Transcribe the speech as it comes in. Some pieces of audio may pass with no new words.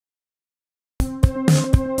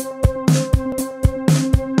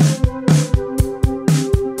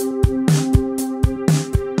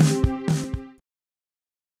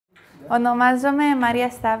Ονομάζομαι Μαρία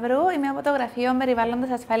Σταύρου, είμαι από το Γραφείο Περιβάλλοντος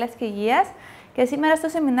Ασφάλειας και Υγείας και σήμερα στο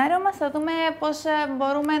σεμινάριο μας θα δούμε πώς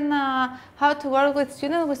μπορούμε να how to work with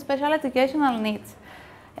students with special educational needs.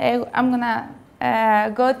 I'm gonna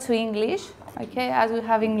go to English, okay, as we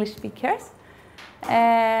have English speakers.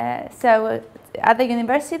 So at the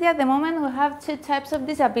university at the moment we have two types of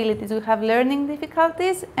disabilities. We have learning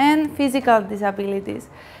difficulties and physical disabilities.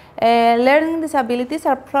 Learning disabilities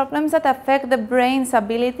are problems that affect the brain's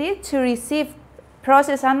ability to receive,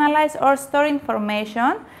 process, analyze, or store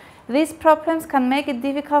information. These problems can make it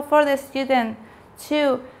difficult for the student to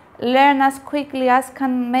learn as quickly as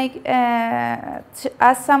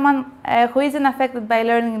as someone who isn't affected by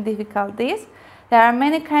learning difficulties. There are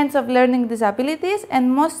many kinds of learning disabilities, and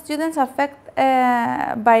most students affected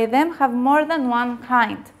by them have more than one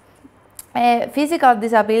kind. Physical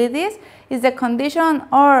disabilities is the condition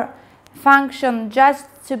or function judged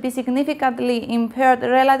to be significantly impaired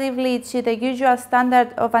relatively to the usual standard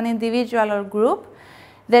of an individual or group.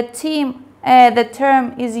 The term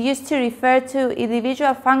is used to refer to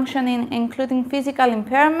individual functioning, including physical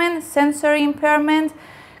impairment, sensory impairment,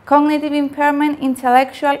 cognitive impairment,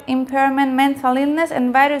 intellectual impairment, mental illness, and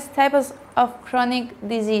various types of chronic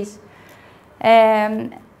disease.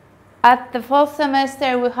 At the fall semester,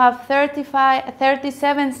 we have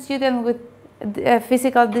 37 students with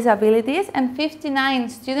physical disabilities and 59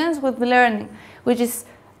 students with learning, which is,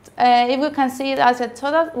 if we can see it as a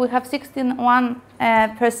total, we have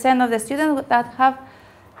 61% of the students that have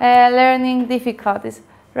learning difficulties,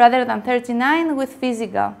 rather than 39 with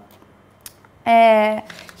physical.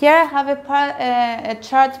 Here I have a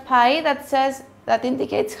chart pie that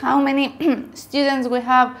indicates how many students we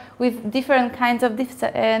have with different kinds of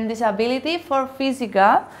disability for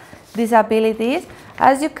physical disabilities.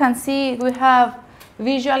 As you can see, we have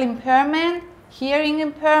visual impairment, hearing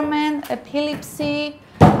impairment, epilepsy,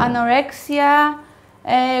 anorexia,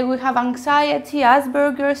 we have anxiety,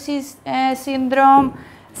 Asperger's syndrome,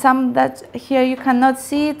 some that here you cannot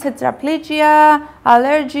see, tetraplegia,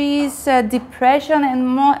 allergies, depression, and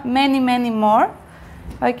many more.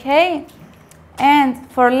 Okay, and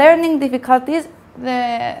for learning difficulties,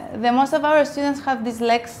 the most of our students have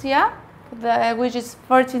dyslexia, which is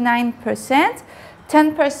 49%.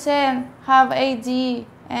 10% have ADD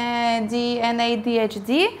and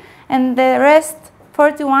ADHD, and the rest,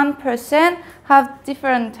 41%, have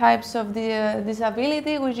different types of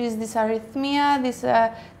disability, which is dysarrhythmia,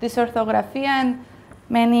 dysorthographia, and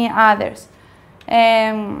many others.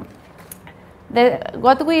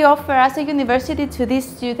 What we offer as a university to these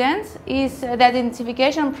students is the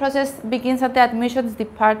identification process begins at the admissions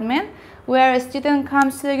department, where a student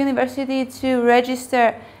comes to the university to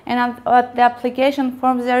register, and at the application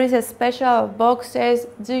forms there is a special box says,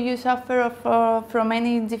 do you suffer from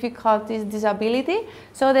any difficulties, disability?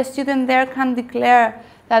 So the student there can declare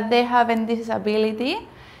that they have a disability,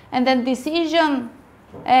 and the decision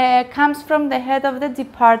comes from the head of the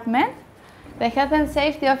department. The Health and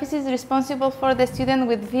Safety Office is responsible for the student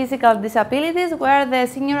with physical disabilities, where the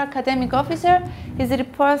Senior Academic Officer is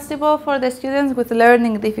responsible for the students with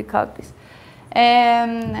learning difficulties.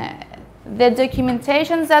 The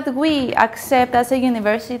documentations that we accept as a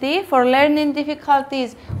university for learning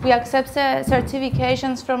difficulties, we accept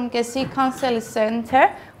certifications from Cs6 Counseling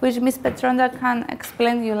Center, which Ms. Petronda can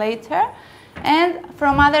explain you later, and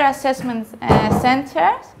from other assessment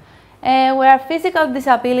centers. Where physical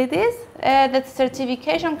disabilities, the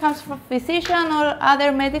certification comes from physician or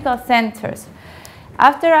other medical centers.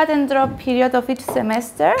 After add and drop period of each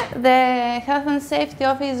semester, the Health and Safety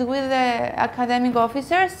Office with the academic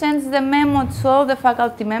officer sends the memo to all the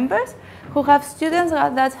faculty members who have students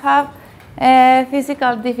that have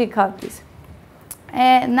physical difficulties.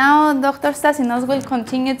 Now Dr. Stasinos will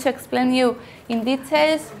continue to explain you in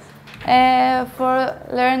details for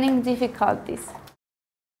learning difficulties.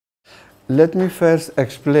 Let me first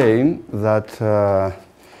explain that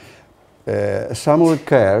Samuel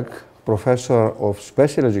Kirk, professor of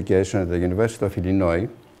special education at the University of Illinois,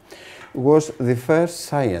 was the first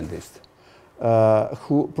scientist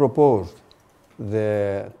who proposed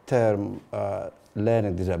the term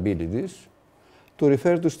learning disabilities to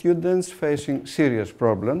refer to students facing serious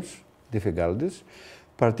problems, difficulties,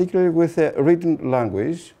 particularly with written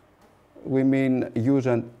language. We mean use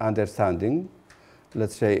and understanding,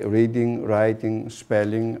 let's say reading, writing,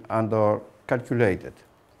 spelling, and/or calculated.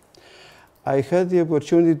 I had the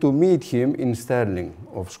opportunity to meet him in Stirling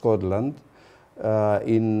of Scotland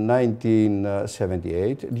in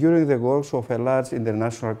 1978 during the works of a large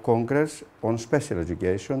international congress on special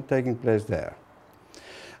education taking place there.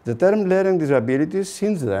 The term learning disabilities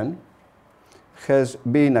since then has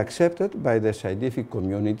been accepted by the scientific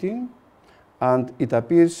community and it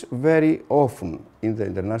appears very often in the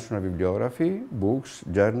international bibliography, books,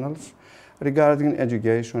 journals, regarding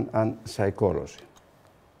education and psychology.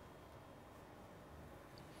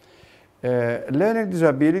 Learning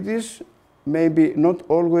disabilities may be not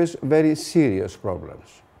always very serious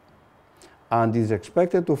problems, and is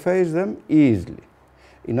expected to face them easily.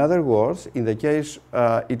 In other words, in the case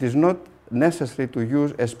it is not necessary to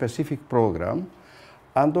use a specific program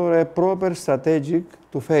and/or a proper strategy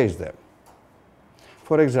to face them.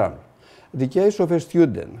 For example, the case of a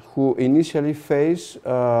student who initially faces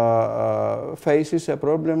a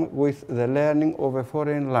problem with the learning of a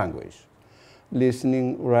foreign language,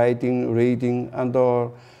 listening, writing, reading,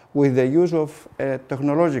 and/or with the use of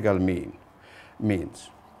technological means.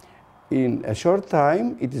 In a short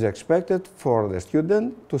time, it is expected for the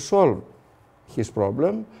student to solve his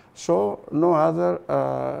problem, so no other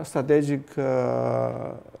strategic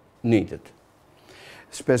needed.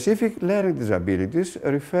 Specific learning disabilities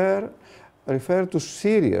refer to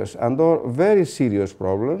serious and/or very serious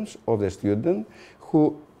problems of the student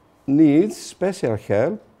who needs special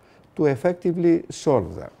help to effectively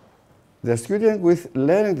solve them. The student with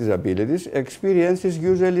learning disabilities experiences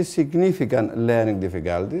usually significant learning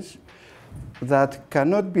difficulties that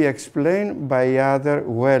cannot be explained by other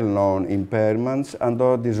well-known impairments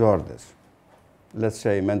and/or disorders. Let's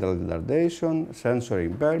say mental retardation, sensory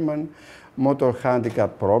impairment, motor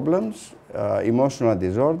handicap problems, emotional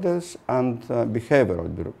disorders, and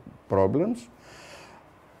behavioral problems,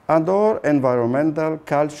 and/or environmental,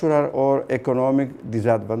 cultural, or economic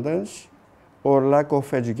disadvantage, or lack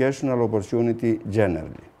of educational opportunity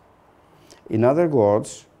generally. In other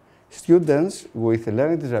words, students with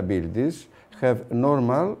learning disabilities have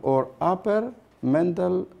normal or upper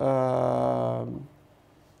mental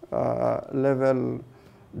level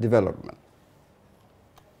development.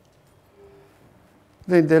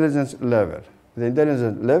 The intelligence level. The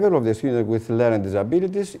intelligence level of the student with learning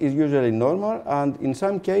disabilities is usually normal and in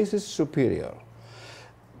some cases superior.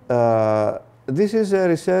 This is a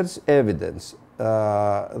research evidence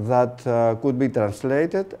that could be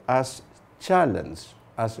translated as challenge,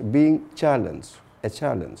 as being challenged, a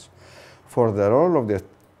challenge for the role of the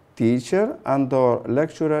teacher and/or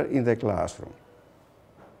lecturer in the classroom.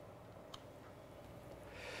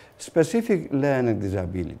 Specific learning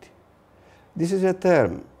disability. This is a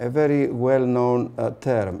term, a very well-known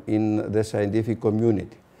term in the scientific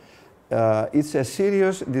community. It's a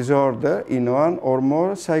serious disorder in one or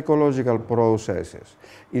more psychological processes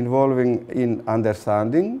involving in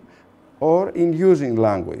understanding or in using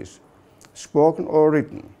language, spoken or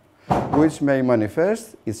written, which may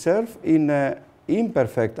manifest itself in an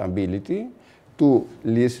imperfect ability to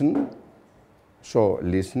listen, so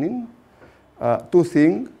listening, to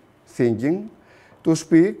think, thinking, to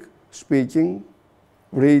speak, speaking,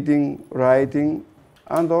 reading, writing,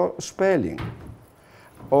 and/or spelling,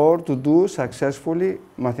 or to do successfully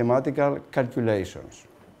mathematical calculations.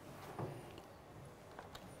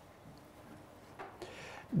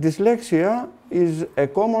 Dyslexia is a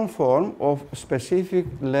common form of specific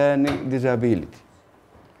learning disability.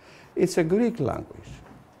 It's a Greek language.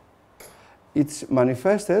 It's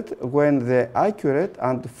manifested when the accurate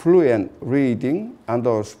and fluent reading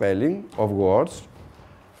and/or spelling of words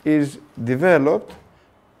is developed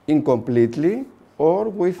incompletely or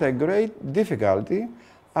with a great difficulty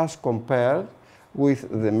as compared with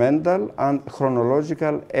the mental and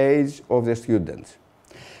chronological age of the students.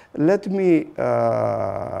 Let me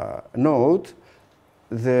note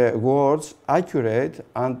the words accurate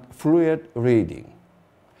and fluent reading.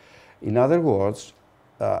 In other words,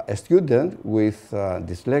 a student with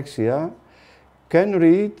dyslexia can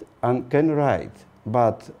read and can write,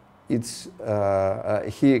 but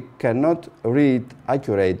he cannot read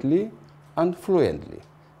accurately and fluently.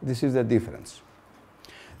 This is the difference.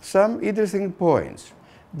 Some interesting points.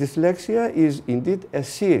 Dyslexia is indeed a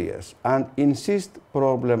serious and insist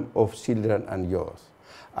problem of children and youth.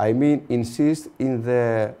 I mean insist in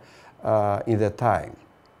the time.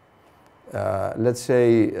 Let's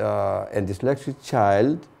say a dyslexic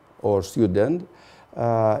child or student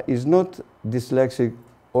is not dyslexic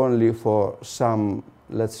only for some,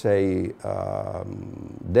 let's say,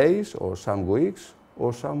 days or some weeks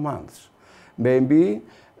or some months. Maybe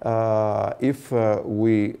if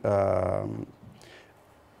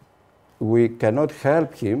we cannot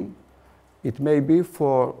help him, it may be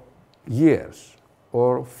for years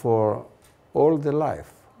or for all the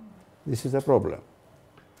life. This is a problem.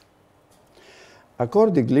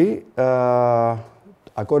 Accordingly,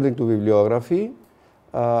 according to bibliography,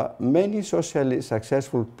 many socially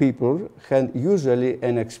successful people had usually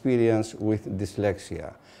an experience with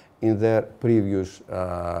dyslexia in their previous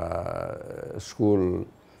school,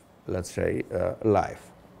 let's say,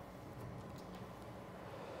 life.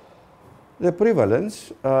 The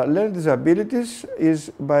prevalence, learning disabilities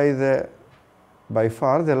is by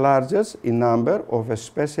far the largest in number of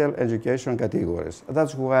special education categories.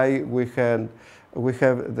 That's why we have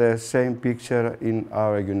the same picture in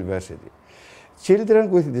our university. Children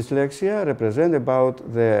with dyslexia represent about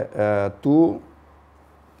the 2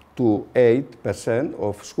 to 8%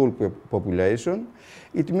 of school population.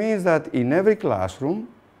 It means that in every classroom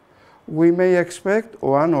we may expect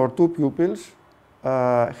 1 or 2 pupils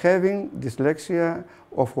having dyslexia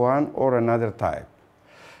of one or another type.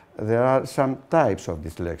 There are some types of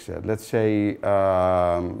dyslexia, let's say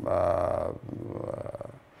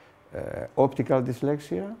optical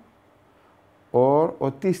dyslexia or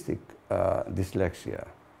autistic dyslexia.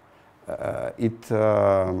 It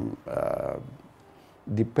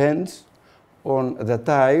depends on the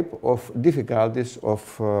type of difficulties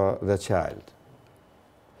of the child.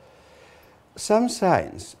 Some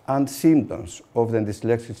signs and symptoms of the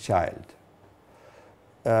dyslexic child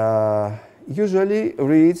usually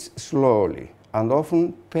reads slowly and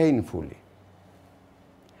often painfully.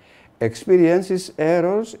 Experiences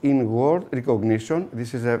errors in word recognition,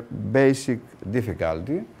 this is a basic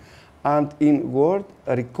difficulty, and in word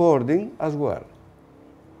recording as well.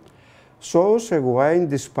 Shows a wide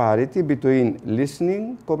disparity between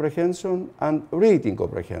listening comprehension and reading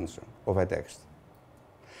comprehension of a text.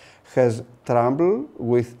 Has trouble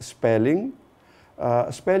with spelling.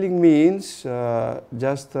 Spelling means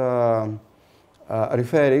just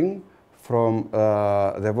referring from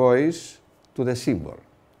the voice to the symbol,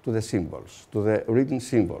 to the written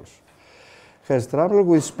symbols. Has trouble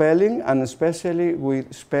with spelling, and especially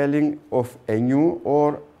with spelling of a new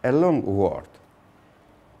or a long word.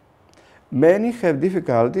 Many have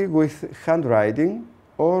difficulty with handwriting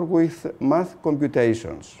or with math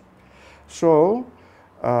computations. So,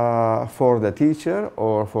 for the teacher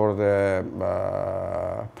or for the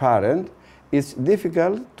parent, it's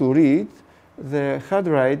difficult to read the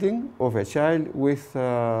handwriting of a child with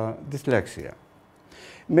dyslexia.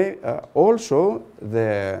 Also,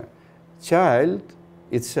 the child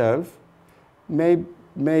itself may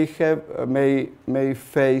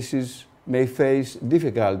face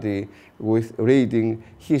difficulty with reading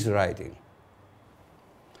his writing.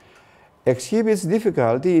 Exhibits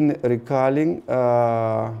difficulty in recalling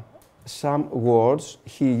some words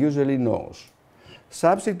he usually knows.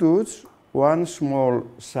 Substitutes one small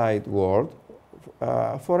sight word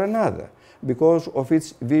for another because of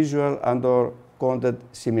its visual and or content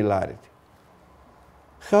similarity.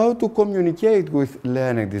 How to communicate with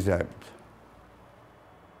learning disabled?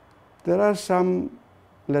 There are some,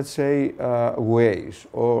 let's say, ways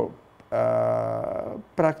or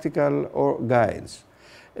practical or guides.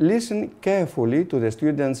 Listen carefully to the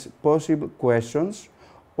students' possible questions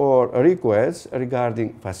or requests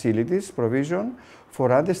regarding facilities provision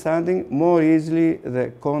for understanding more easily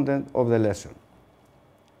the content of the lesson.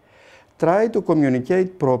 Try to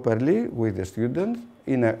communicate properly with the student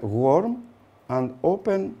in a warm and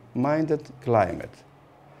open-minded climate.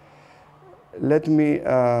 Let me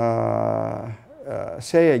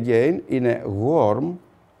say again, in a warm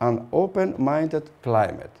and open-minded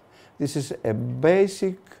climate. This is a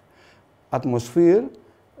basic atmosphere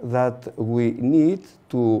that we need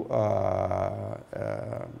to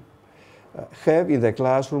have in the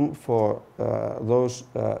classroom for those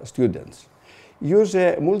students. Use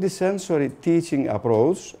a multisensory teaching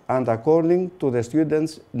approach and according to the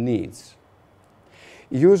students' needs.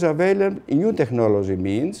 Use available new technology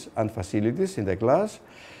means and facilities in the class,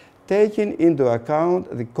 taking into account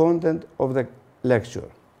the content of the lecture.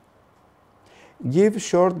 Give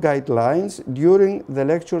short guidelines during the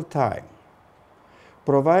lecture time.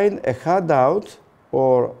 Provide a handout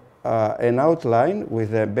or an outline with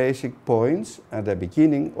the basic points at the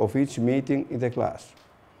beginning of each meeting in the class.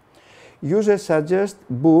 Use or suggest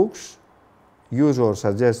books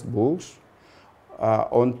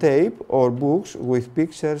on tape or books with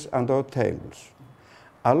pictures and or tables.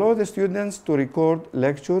 Allow the students to record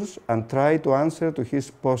lectures and try to answer to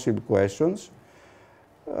his possible questions.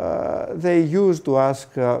 They used to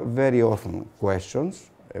ask very often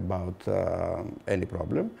questions about any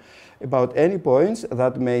problem, about any points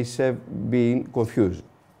that may have been confused.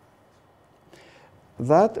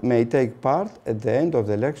 That may take part at the end of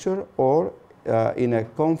the lecture or in a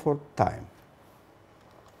comfort time.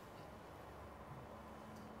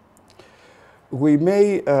 We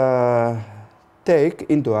may take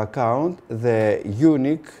into account the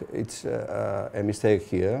Unic, it's a mistake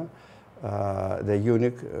here, the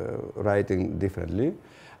Unic writing differently,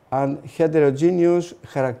 and heterogeneous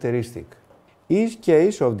characteristic. Each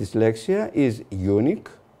case of dyslexia is unique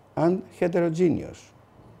and heterogeneous.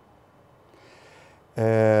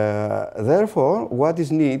 Therefore, what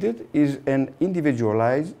is needed is an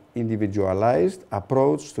individualized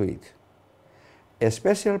approach to it. A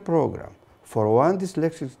special program for one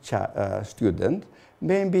dyslexic student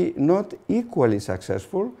may be not equally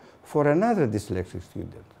successful for another dyslexic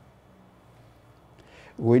student.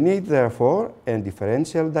 We need, therefore, a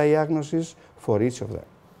differential diagnosis for each of them.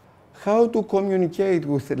 How to communicate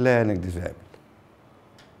with the learning disabled?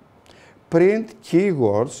 Print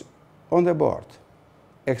keywords on the board.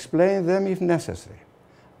 Explain them if necessary,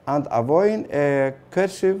 and avoid a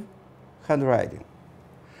cursive handwriting.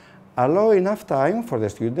 Allow enough time for the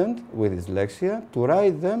student with dyslexia to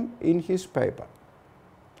write them in his paper.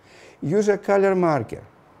 Use a color marker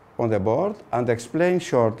on the board and explain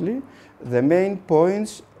shortly the main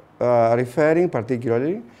points referring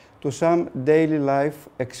particularly to some daily life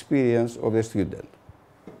experience of the student.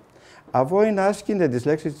 Avoid asking the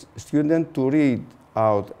dyslexic student to read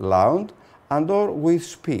out loud and/or with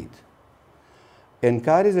speed.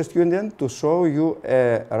 Encourage the student to show you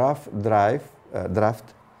a rough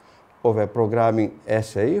draft of a programming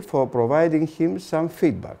essay for providing him some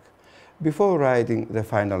feedback before writing the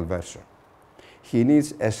final version. He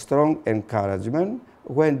needs a strong encouragement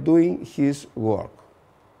when doing his work.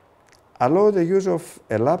 Allow the use of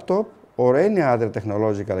a laptop or any other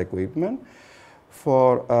technological equipment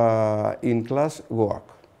for in-class work.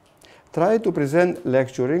 Try to present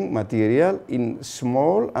lecturing material in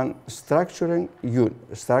small and structured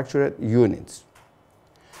units.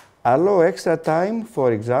 Allow extra time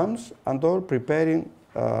for exams and/or preparing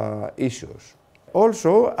issues.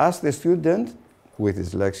 Also, ask the student with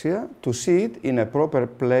dyslexia to sit in a proper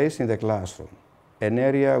place in the classroom. An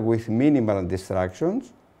area with minimal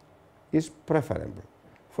distractions is preferable.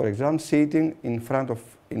 For example, sitting in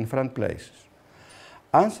front places.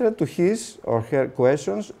 Answer to his or her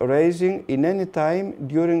questions raising in any time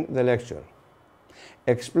during the lecture.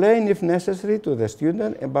 Explain if necessary to the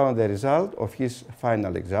student about the result of his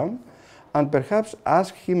final exam, and perhaps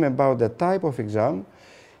ask him about the type of exam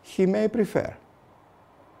he may prefer.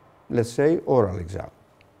 Let's say oral exam.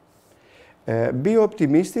 Be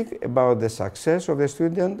optimistic about the success of the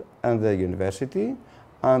student and the university,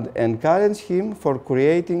 and encourage him for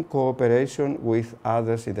creating cooperation with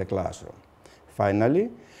others in the classroom. Finally,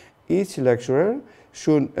 each lecturer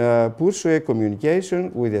should pursue a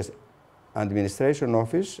communication with the administration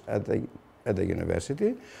office at the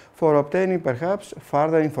university for obtaining perhaps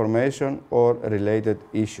further information or related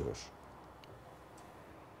issues.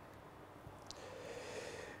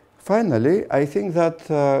 Finally, I think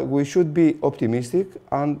that we should be optimistic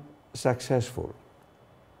and successful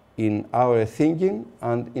in our thinking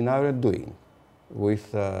and in our doing with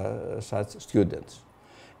such students.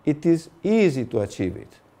 It is easy to achieve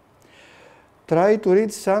it. Try to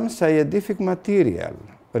read some scientific material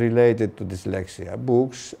related to dyslexia,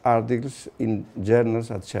 books, articles in journals,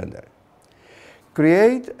 etc.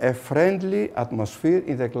 Create a friendly atmosphere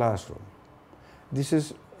in the classroom. This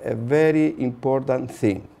is a very important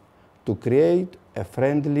thing, to create a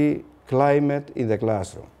friendly climate in the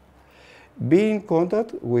classroom. Be in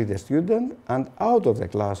contact with the student and out of the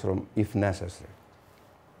classroom if necessary.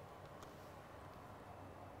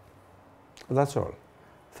 That's all.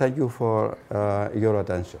 Thank you for your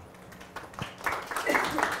attention.